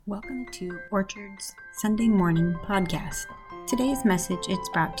Welcome to Orchard's Sunday Morning Podcast. Today's message is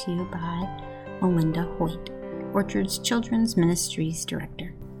brought to you by Melinda Hoyt, Orchard's Children's Ministries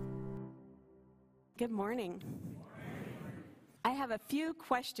Director. Good morning. I have a few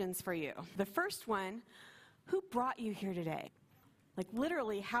questions for you. The first one, who brought you here today? Like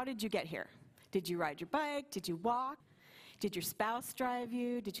literally, how did you get here? Did you ride your bike? Did you walk? Did your spouse drive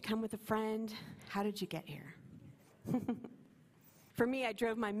you? Did you come with a friend? How did you get here? For me, I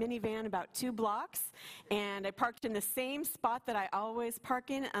drove my minivan about 2 blocks, and I parked in the same spot that I always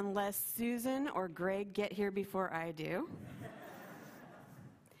park in unless Susan or Greg get here before I do.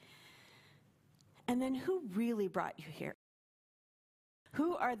 And then who really brought you here?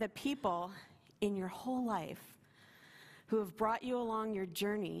 Who are the people in your whole life who have brought you along your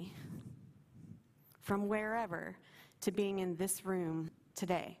journey from wherever to being in this room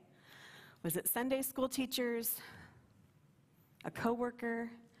today? Was it Sunday school teachers? A coworker,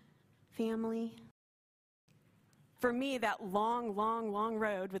 family? For me, that long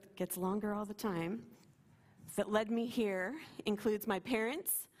road, which gets longer all the time, that led me here includes my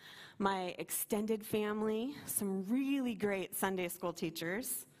parents, my extended family, some really great Sunday school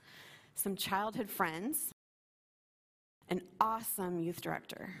teachers, some childhood friends, an awesome youth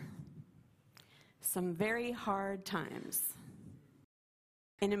director, some very hard times,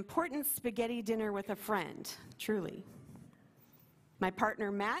 an important spaghetti dinner with a friend, truly, my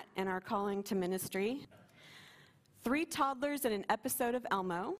partner Matt and our calling to ministry, 3 toddlers and an episode of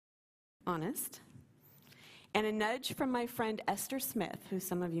Elmo, honest, and a nudge from my friend Esther Smith, who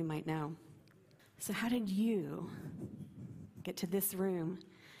some of you might know. So how did you get to this room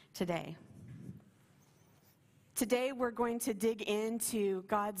today? Today we're going to dig into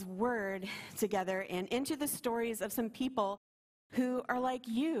God's Word together and into the stories of some people who are like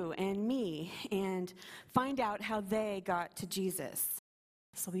you and me, and find out how they got to Jesus.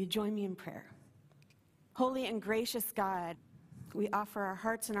 So will you join me in prayer? Holy and gracious God, we offer our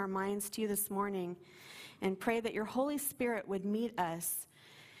hearts and our minds to you this morning and pray that your Holy Spirit would meet us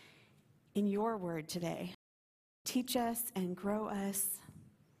in your word today. Teach us and grow us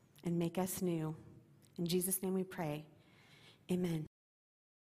and make us new. In Jesus' name we pray. Amen.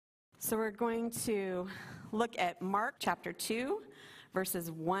 So we're going to look at Mark chapter 2,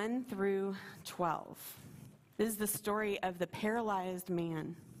 verses 1 through 12. This is the story of the paralyzed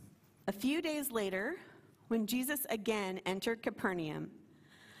man. A few days later, when Jesus again entered Capernaum,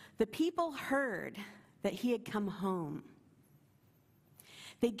 the people heard that he had come home.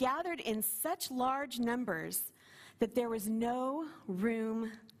 They gathered in such large numbers that there was no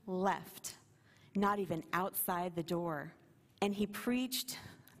room left, not even outside the door, and he preached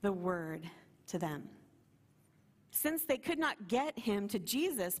the word to them. Since they could not get him to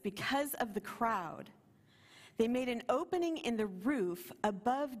Jesus because of the crowd, they made an opening in the roof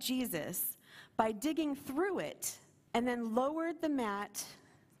above Jesus by digging through it and then lowered the mat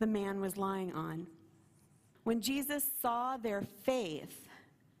the man was lying on. When Jesus saw their faith,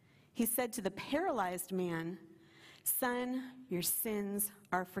 he said to the paralyzed man, "Son, your sins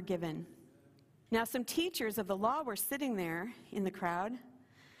are forgiven." Now some teachers of the law were sitting there in the crowd,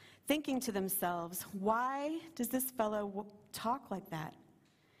 thinking to themselves, "Why does this fellow talk like that?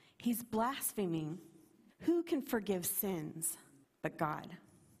 He's blaspheming. Who can forgive sins but God?"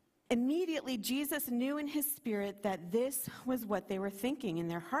 Immediately, Jesus knew in his spirit that this was what they were thinking in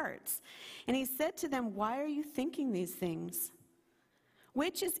their hearts. And he said to them, "Why are you thinking these things?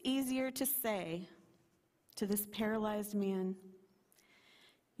 Which is easier to say to this paralyzed man,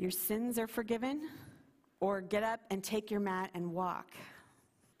 'Your sins are forgiven,' or 'Get up and take your mat and walk'?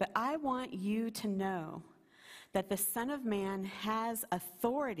 But I want you to know that the Son of Man has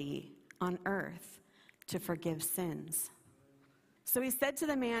authority on earth to forgive sins." So he said to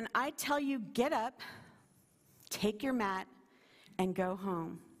the man, "I tell you, get up, take your mat, and go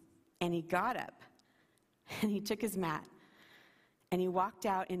home." And he got up, and he took his mat, and he walked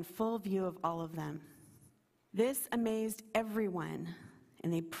out in full view of all of them. This amazed everyone,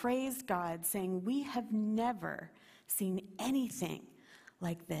 and they praised God, saying, "We have never seen anything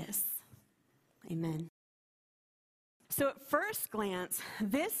like this." Amen. So at first glance,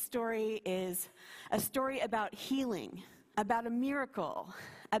 this story is a story about healing, about a miracle,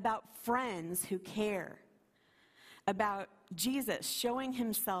 about friends who care, about Jesus showing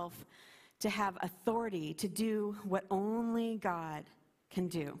himself to have authority to do what only God can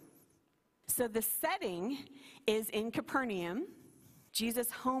do. So the setting is in Capernaum,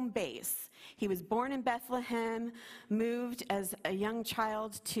 Jesus' home base. He was born in Bethlehem, moved as a young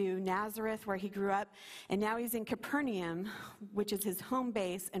child to Nazareth, where he grew up, and now he's in Capernaum, which is his home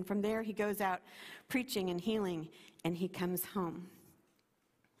base, and from there he goes out preaching and healing, and he comes home.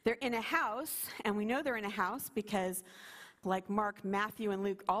 They're in a house, and we know they're in a house because like Mark, Matthew, and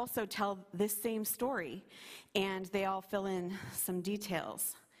Luke also tell this same story, and they all fill in some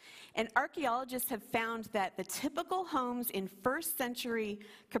details. And archaeologists have found that the typical homes in first century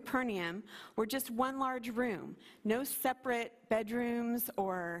Capernaum were just one large room. No separate bedrooms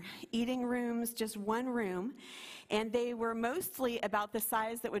or eating rooms, just one room. And they were mostly about the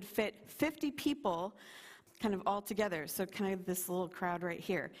size that would fit 50 people kind of all together. So kind of this little crowd right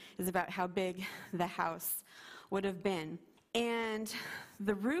here is about how big the house would have been. And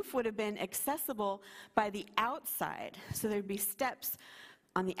the roof would have been accessible by the outside. So there'd be steps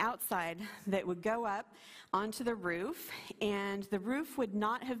on the outside that would go up onto the roof, and the roof would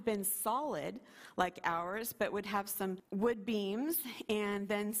not have been solid like ours, but would have some wood beams and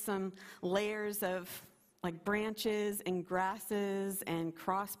then some layers of like branches and grasses and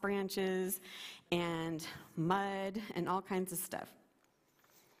cross branches and mud and all kinds of stuff.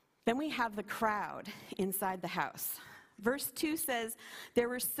 Then we have the crowd inside the house. Verse 2 says, there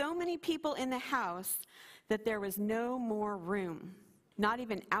were so many people in the house that there was no more room, not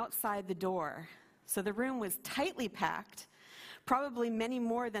even outside the door. So the room was tightly packed, probably many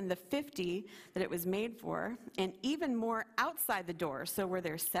more than the 50 that it was made for, and even more outside the door. So were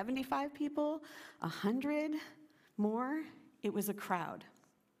there 75 people, 100 more? It was a crowd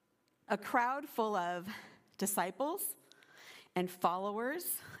full of disciples and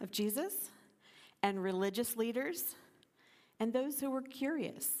followers of Jesus and religious leaders and those who were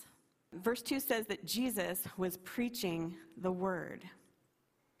curious. Verse 2 says that Jesus was preaching the word.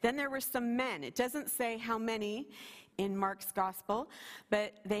 Then there were some men. It doesn't say how many in Mark's gospel,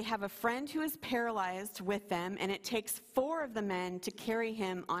 but they have a friend who is paralyzed with them, and it takes 4 of the men to carry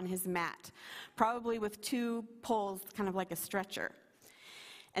him on his mat, probably with 2 poles, kind of like a stretcher.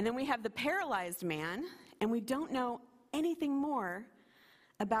 And then we have the paralyzed man, and we don't know anything more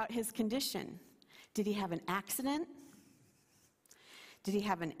about his condition. Did he have an accident? Did he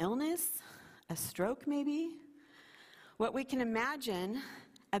have an illness? A stroke, maybe? What we can imagine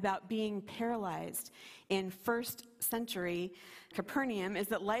about being paralyzed in first century Capernaum is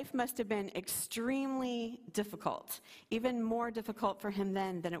that life must have been extremely difficult, even more difficult for him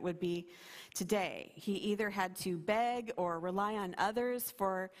then than it would be today. He either had to beg or rely on others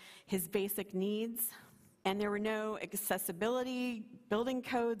for his basic needs, and there were no accessibility, building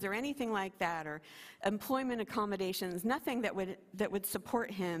codes, or anything like that, or employment accommodations, nothing that would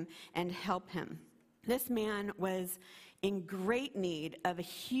support him and help him. This man was in great need of a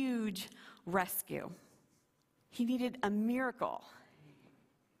huge rescue. He needed a miracle.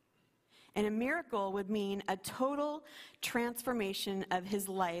 And a miracle would mean a total transformation of his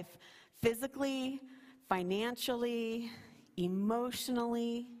life, physically, financially,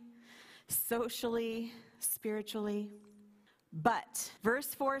 emotionally, socially, spiritually. But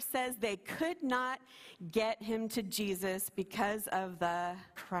verse 4 says they could not get him to Jesus because of the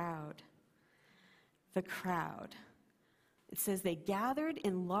crowd. The crowd. It says they gathered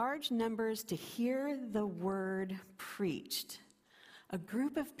in large numbers to hear the word preached. A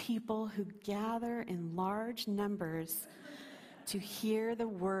group of people who gather in large numbers to hear the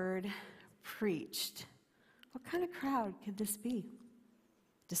word preached. What kind of crowd could this be?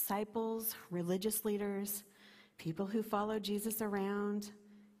 Disciples, religious leaders, people who follow Jesus around,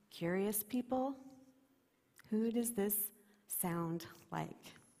 curious people? Who does this sound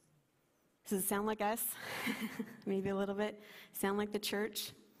like? Does it sound like us? Maybe a little bit. Sound like the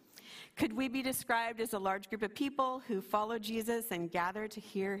church? Could we be described as a large group of people who follow Jesus and gather to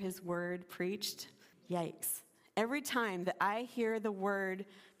hear his word preached? Yikes. Every time that I hear the word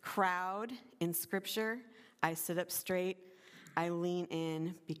crowd in Scripture, I sit up straight, I lean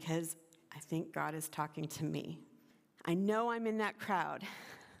in, because I think God is talking to me. I know I'm in that crowd.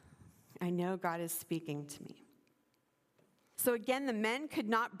 I know God is speaking to me. So again, the men could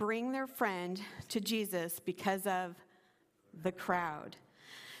not bring their friend to Jesus because of the crowd.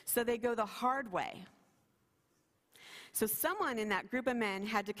 So they go the hard way. So someone in that group of men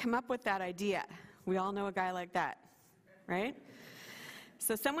had to come up with that idea. We all know a guy like that, right?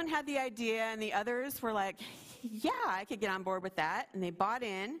 So someone had the idea, and the others were like, yeah, I could get on board with that. And they bought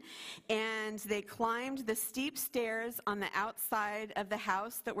in, and they climbed the steep stairs on the outside of the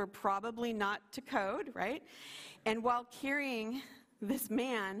house that were probably not to code, right? And while carrying this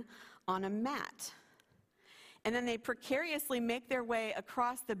man on a mat. And then they precariously make their way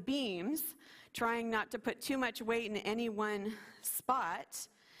across the beams, trying not to put too much weight in any one spot.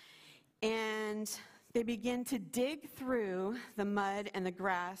 And they begin to dig through the mud and the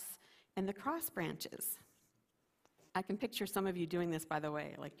grass and the cross branches. I can picture some of you doing this, by the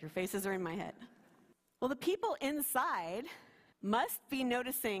way, like your faces are in my head. Well, the people inside must be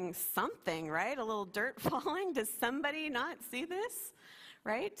noticing something, right? A little dirt falling. Does somebody not see this,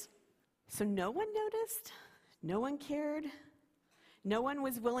 right? So no one noticed. No one cared. No one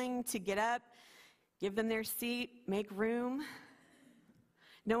was willing to get up, give them their seat, make room.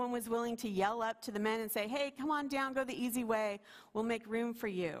 No one was willing to yell up to the men and say, hey, come on down, go the easy way. We'll make room for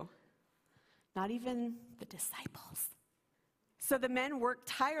you. Not even the disciples. So the men work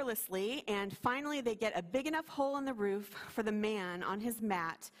tirelessly, and finally they get a big enough hole in the roof for the man on his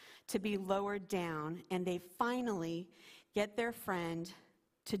mat to be lowered down, and they finally get their friend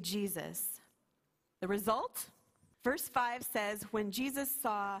to Jesus. The result? Verse 5 says, when Jesus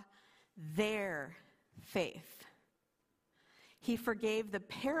saw their faith, he forgave the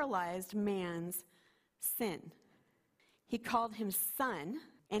paralyzed man's sin. He called him son,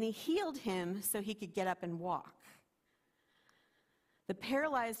 and he healed him so he could get up and walk. The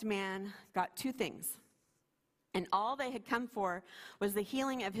paralyzed man got two things, and all they had come for was the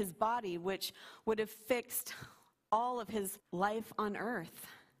healing of his body, which would have fixed all of his life on earth.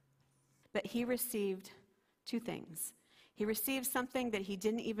 But he received two things. He received something that he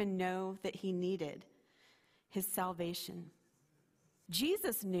didn't even know that he needed, his salvation.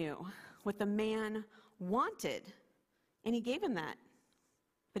 Jesus knew what the man wanted, and he gave him that.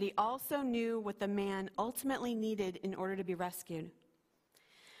 But he also knew what the man ultimately needed in order to be rescued.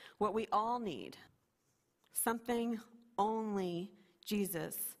 What we all need, something only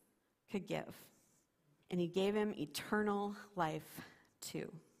Jesus could give. And he gave him eternal life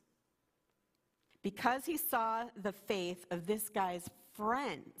too. Because he saw the faith of this guy's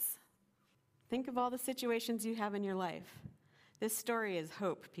friends. Think of all the situations you have in your life. This story is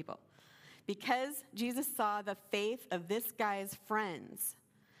hope, people. Because Jesus saw the faith of this guy's friends.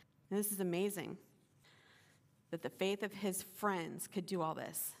 And this is amazing, that the faith of his friends could do all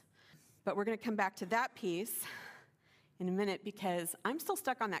this. But we're going to come back to that piece in a minute because I'm still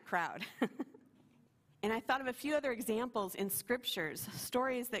stuck on that crowd. And I thought of a few other examples in scriptures,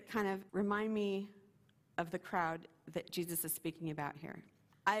 stories that kind of remind me of the crowd that Jesus is speaking about here.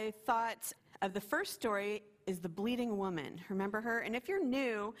 I thought of the first story is the bleeding woman. Remember her? And if you're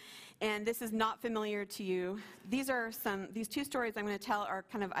new and this is not familiar to you, these two stories I'm going to tell are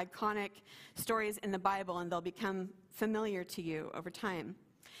kind of iconic stories in the Bible, and they'll become familiar to you over time.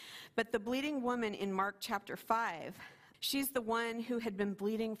 But the bleeding woman in Mark chapter 5, she's the one who had been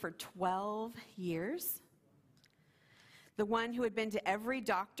bleeding for 12 years. The one who had been to every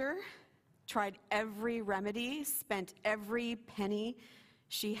doctor, tried every remedy, spent every penny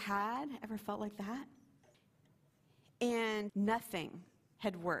she had. Ever felt like that? And nothing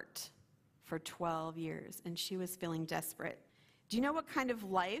had worked for 12 years, and she was feeling desperate. Do you know what kind of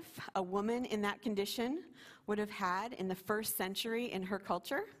life a woman in that condition would have had in the first century in her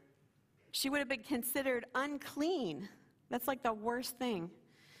culture? She would have been considered unclean. That's like the worst thing.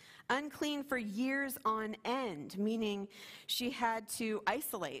 Unclean for years on end, meaning she had to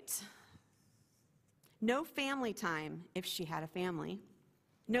isolate. No family time if she had a family.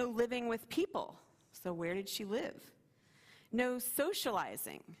 No living with people. So where did she live? No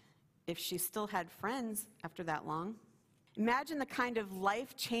socializing if she still had friends after that long. Imagine the kind of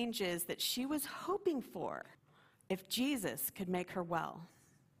life changes that she was hoping for if Jesus could make her well.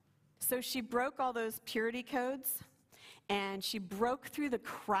 So she broke all those purity codes, and she broke through the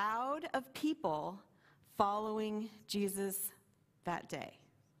crowd of people following Jesus that day.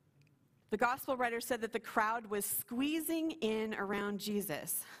 The gospel writer said that the crowd was squeezing in around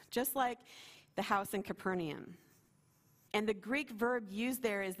Jesus, just like the house in Capernaum. And the Greek verb used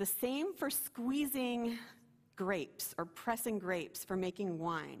there is the same for squeezing grapes or pressing grapes for making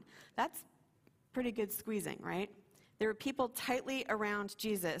wine. That's pretty good squeezing, right? There were people tightly around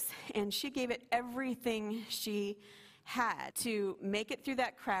Jesus, and she gave it everything she had to make it through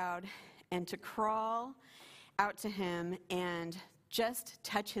that crowd and to crawl out to him and just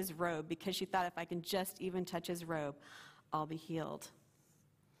touch his robe, because she thought, if I can just even touch his robe, I'll be healed.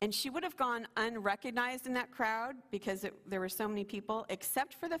 And she would have gone unrecognized in that crowd because there were so many people,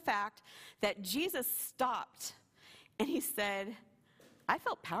 except for the fact that Jesus stopped and he said, I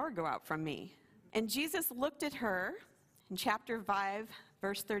felt power go out from me. And Jesus looked at her in chapter 5,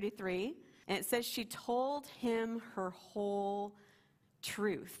 verse 33, and it says she told him her whole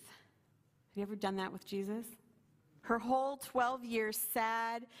truth. Have you ever done that with Jesus? Her whole 12-year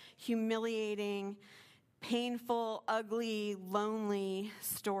sad, humiliating, painful, ugly, lonely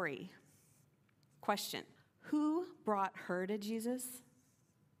story. Question: who brought her to Jesus?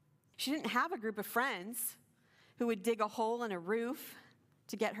 She didn't have a group of friends who would dig a hole in a roof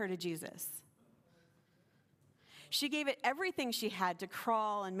to get her to Jesus. She gave it everything she had to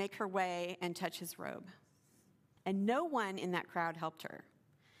crawl and make her way and touch his robe. And no one in that crowd helped her.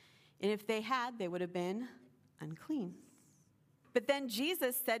 And if they had, they would have been unclean. But then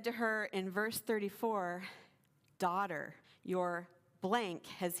Jesus said to her in verse 34, "Daughter, your blank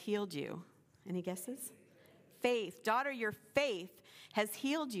has healed you." Any guesses? Faith. Daughter, your faith has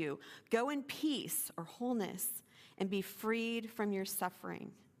healed you. Go in peace or wholeness and be freed from your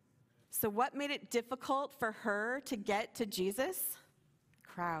suffering. So what made it difficult for her to get to Jesus?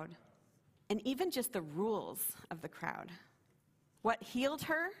 Crowd. And even just the rules of the crowd. What healed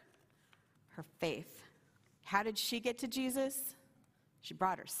her? Her faith. How did she get to Jesus? She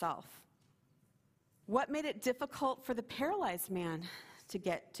brought herself. What made it difficult for the paralyzed man to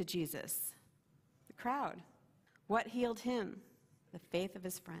get to Jesus? The crowd. What healed him? The faith of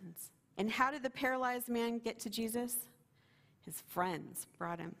his friends. And how did the paralyzed man get to Jesus? His friends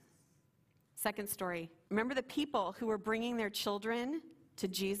brought him. Second story. Remember the people who were bringing their children to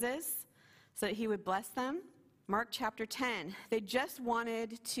Jesus so that he would bless them? Mark chapter 10. They just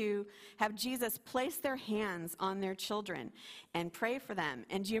wanted to have Jesus place their hands on their children and pray for them.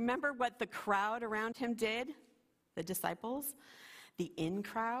 And do you remember what the crowd around him did? The disciples? The in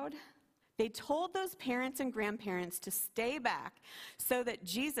crowd? They told those parents and grandparents to stay back so that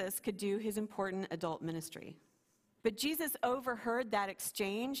Jesus could do his important adult ministry. But Jesus overheard that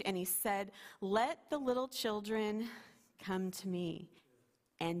exchange and he said, "Let the little children come to me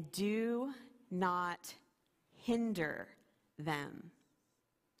and do not hinder them."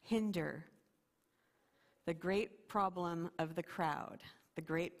 Hinder. The great problem of the crowd, the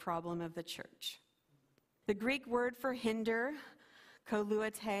great problem of the church. The Greek word for hinder,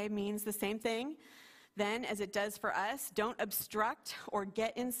 koluate, means the same thing then as it does for us. Don't obstruct or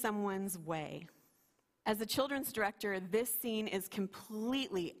get in someone's way. As the children's director, this scene is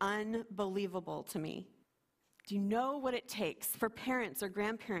completely unbelievable to me. Do you know what it takes for parents or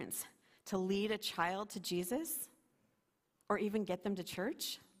grandparents to lead a child to Jesus or even get them to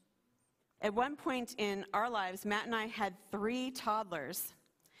church? At one point in our lives, Matt and I had 3 toddlers,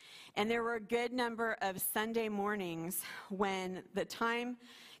 and there were a good number of Sunday mornings when the time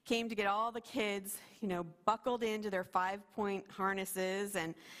came to get all the kids, buckled into their 5-point harnesses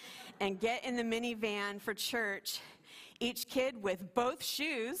and get in the minivan for church, each kid with both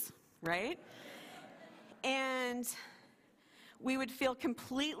shoes, right? And we would feel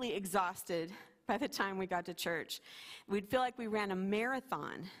completely exhausted by the time we got to church. We'd feel like we ran a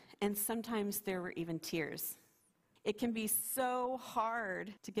marathon, and sometimes there were even tears. It can be so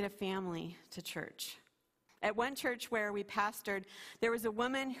hard to get a family to church. At one church where we pastored, there was a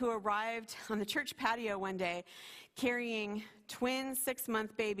woman who arrived on the church patio one day carrying twin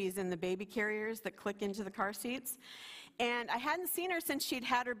 6-month babies in the baby carriers that click into the car seats. And I hadn't seen her since she'd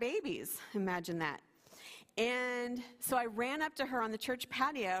had her babies. Imagine that. And so I ran up to her on the church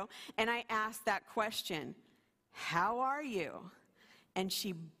patio and I asked that question, "How are you?" And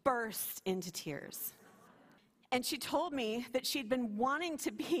she burst into tears. And she told me that she'd been wanting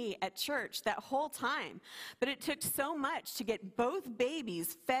to be at church that whole time, but it took so much to get both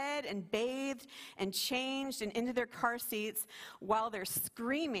babies fed and bathed and changed and into their car seats while they're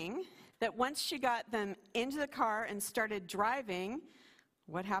screaming that once she got them into the car and started driving,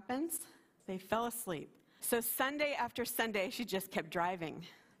 what happens? They fell asleep. So Sunday after Sunday, she just kept driving,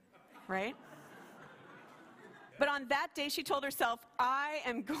 right? But on that day, she told herself, "I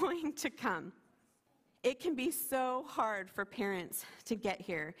am going to come." It can be so hard for parents to get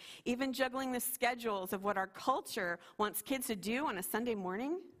here, even juggling the schedules of what our culture wants kids to do on a Sunday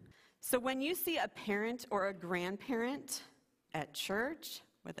morning. So when you see a parent or a grandparent at church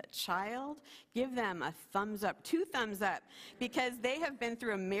with a child, give them a thumbs up, 2 thumbs up, because they have been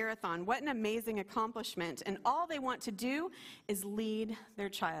through a marathon. What an amazing accomplishment. And all they want to do is lead their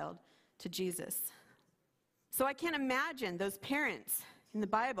child to Jesus. So I can't imagine those parents in the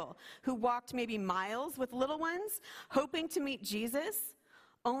Bible who walked maybe miles with little ones, hoping to meet Jesus,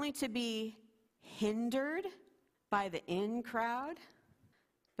 only to be hindered by the in crowd.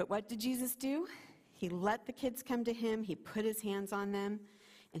 But what did Jesus do? He let the kids come to him, he put his hands on them,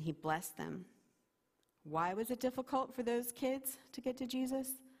 and he blessed them. Why was it difficult for those kids to get to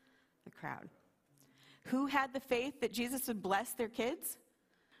Jesus? The crowd. Who had the faith that Jesus would bless their kids?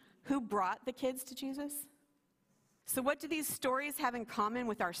 Who brought the kids to Jesus? So what do these stories have in common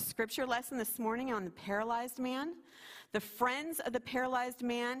with our scripture lesson this morning on the paralyzed man? The friends of the paralyzed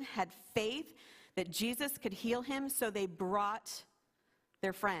man had faith that Jesus could heal him, so they brought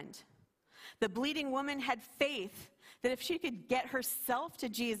their friend. The bleeding woman had faith that if she could get herself to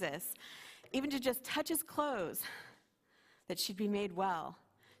Jesus, even to just touch his clothes, that she'd be made well.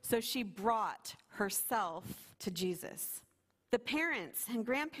 So she brought herself to Jesus. The parents and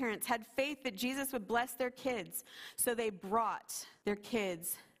grandparents had faith that Jesus would bless their kids, so they brought their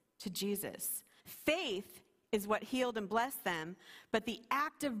kids to Jesus. Faith is what healed and blessed them, but the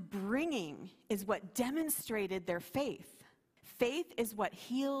act of bringing is what demonstrated their faith. Faith is what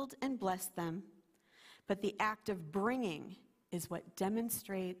healed and blessed them, but the act of bringing is what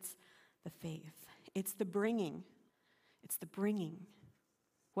demonstrates the faith. It's the bringing. It's the bringing.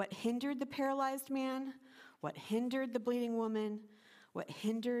 What hindered the paralyzed man? What hindered the bleeding woman? What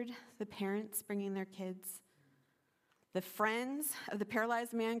hindered the parents bringing their kids? The friends of the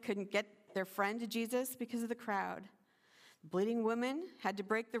paralyzed man couldn't get their friend to Jesus because of the crowd. The bleeding woman had to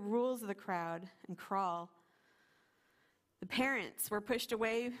break the rules of the crowd and crawl. The parents were pushed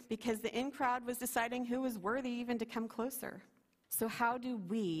away because the in crowd was deciding who was worthy even to come closer. So how do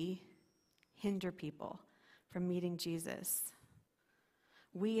we hinder people from meeting Jesus?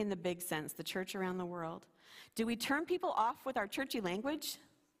 We, in the big sense, the church around the world. Do we turn people off with our churchy language?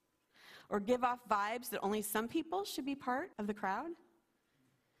 Or give off vibes that only some people should be part of the crowd?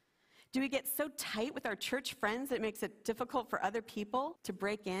 Do we get so tight with our church friends that it makes it difficult for other people to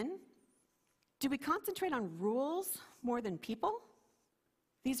break in? Do we concentrate on rules more than people?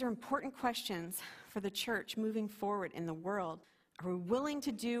 These are important questions for the church moving forward in the world. Are we willing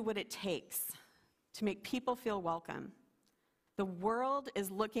to do what it takes to make people feel welcome? The world is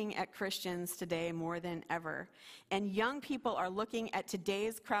looking at Christians today more than ever, and young people are looking at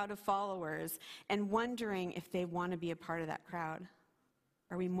today's crowd of followers and wondering if they want to be a part of that crowd.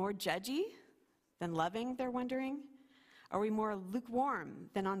 Are we more judgy than loving, they're wondering? Are we more lukewarm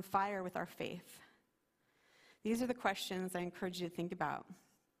than on fire with our faith? These are the questions I encourage you to think about.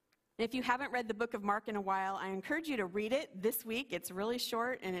 If you haven't read the book of Mark in a while, I encourage you to read it this week. It's really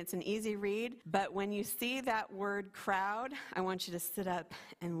short and it's an easy read. But when you see that word crowd, I want you to sit up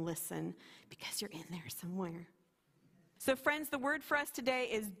and listen because you're in there somewhere. So friends, the word for us today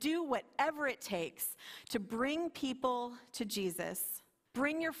is do whatever it takes to bring people to Jesus.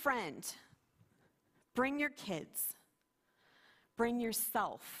 Bring your friend. Bring your kids. Bring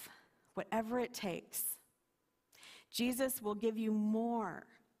yourself. Whatever it takes. Jesus will give you more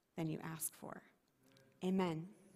than you ask for. Amen.